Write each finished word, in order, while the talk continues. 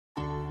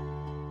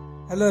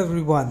Hello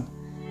everyone,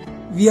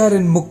 we are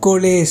in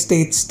Mukkole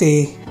estate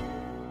stay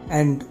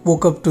and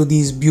woke up to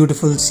these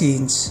beautiful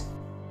scenes.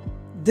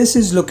 This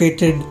is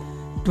located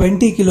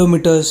 20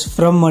 kilometers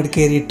from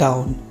Mercara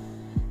town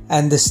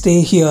and the stay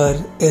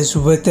here is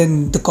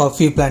within the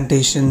coffee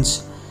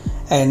plantations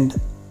and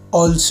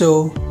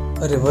also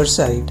a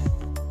riverside.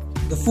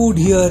 The food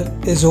here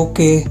is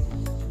okay,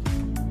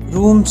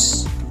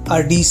 rooms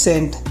are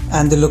decent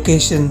and the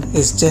location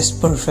is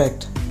just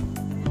perfect.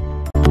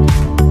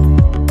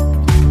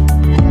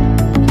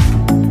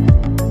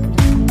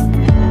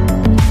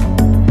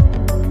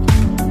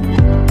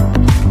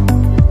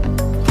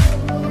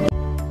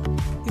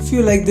 If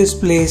you like this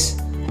place,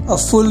 a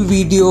full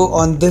video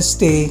on this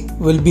stay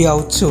will be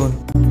out soon.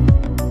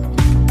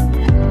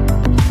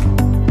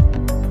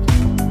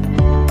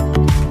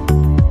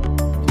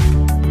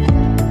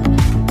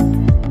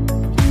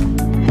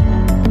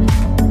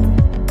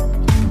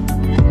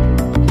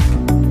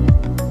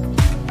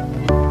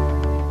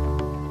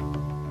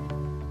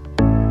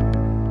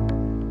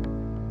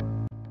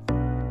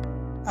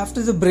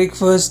 After the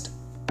breakfast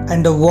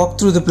and a walk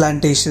through the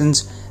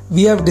plantations,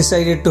 we have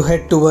decided to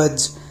head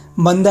towards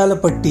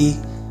Mandalpatti,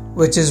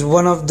 which is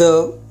one of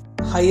the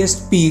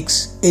highest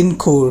peaks in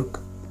Coorg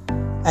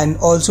and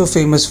also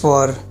famous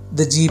for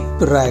the jeep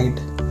ride.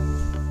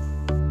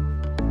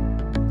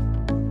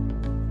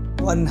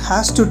 One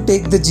has to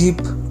take the jeep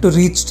to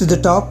reach to the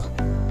top.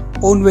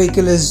 Own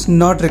vehicle is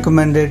not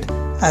recommended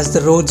as the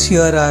roads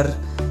here are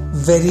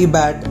very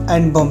bad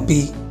and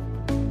bumpy,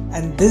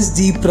 and this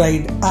jeep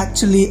ride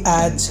actually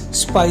adds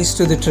spice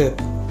to the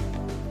trip.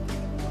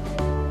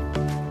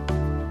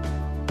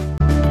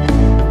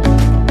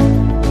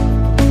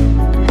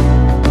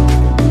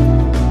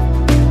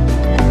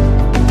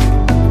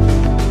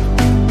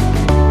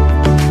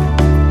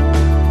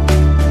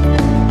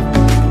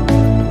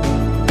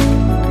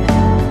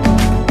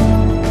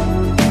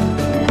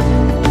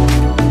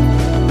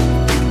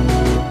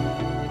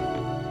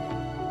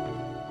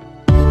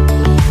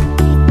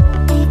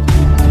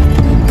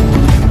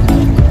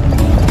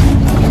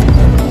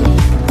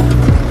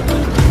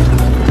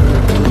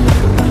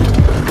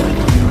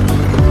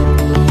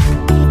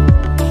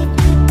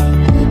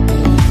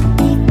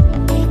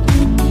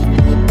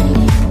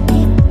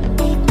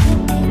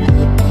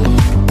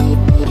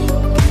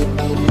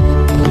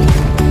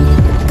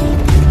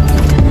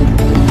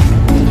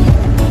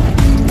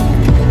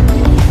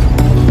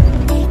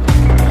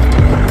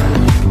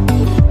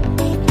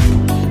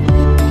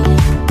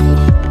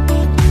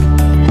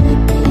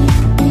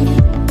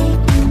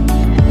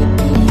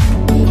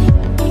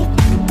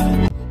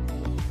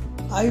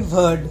 I've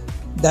heard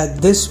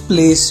that this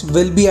place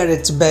will be at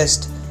its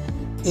best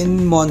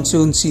in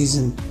monsoon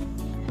season.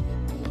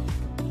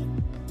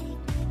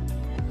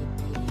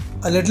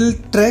 A little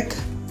trek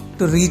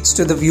to reach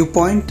to the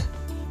viewpoint.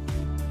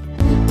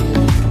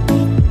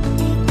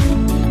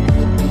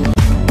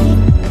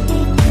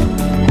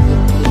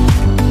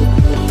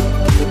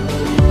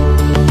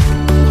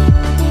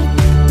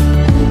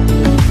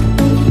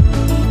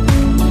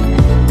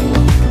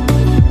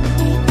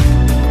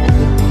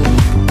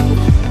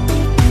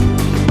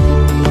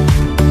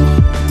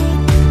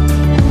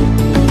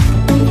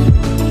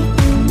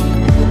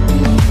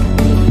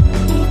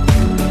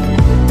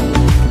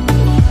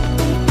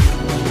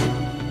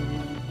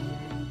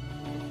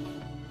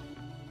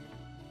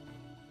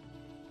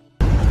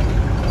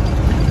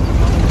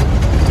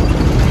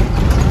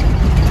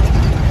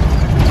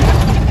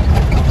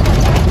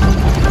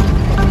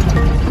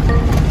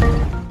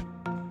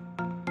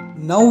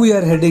 Now we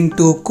are heading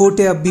to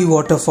Kote Abbe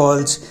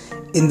Waterfalls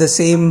in the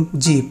same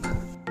jeep.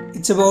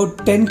 It's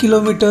about 10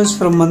 kilometers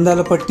from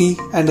Mandalpatti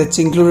and it's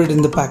included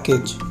in the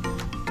package.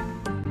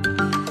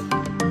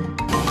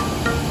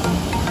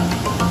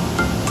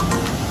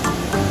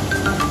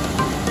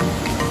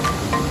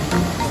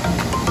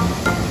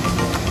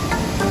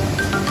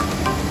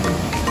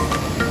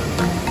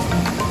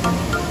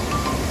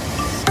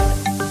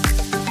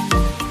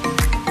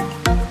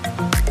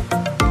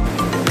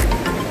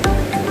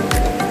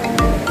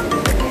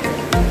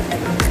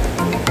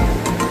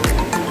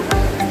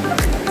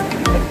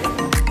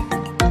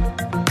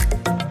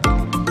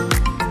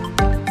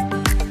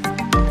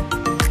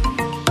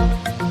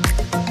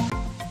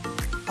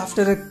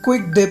 After a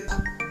quick dip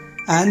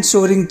and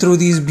soaring through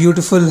these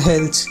beautiful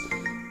hills,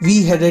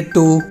 we headed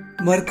to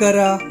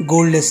Mercara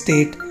Gold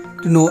Estate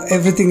to know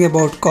everything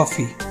about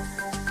coffee.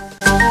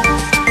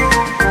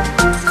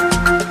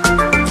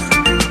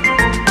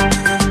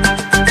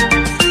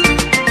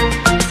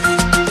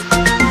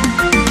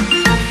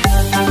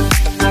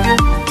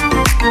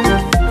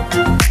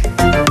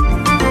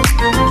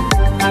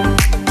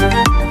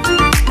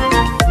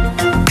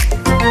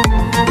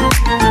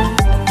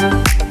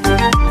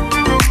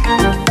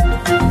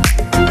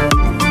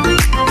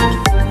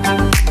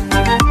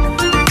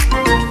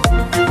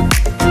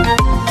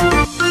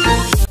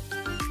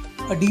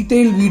 A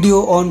detailed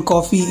video on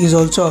coffee is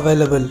also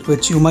available,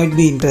 which you might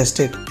be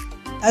interested.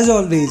 As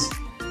always,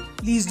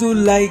 please do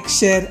like,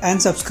 share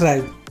and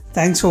subscribe.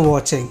 Thanks for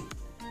watching.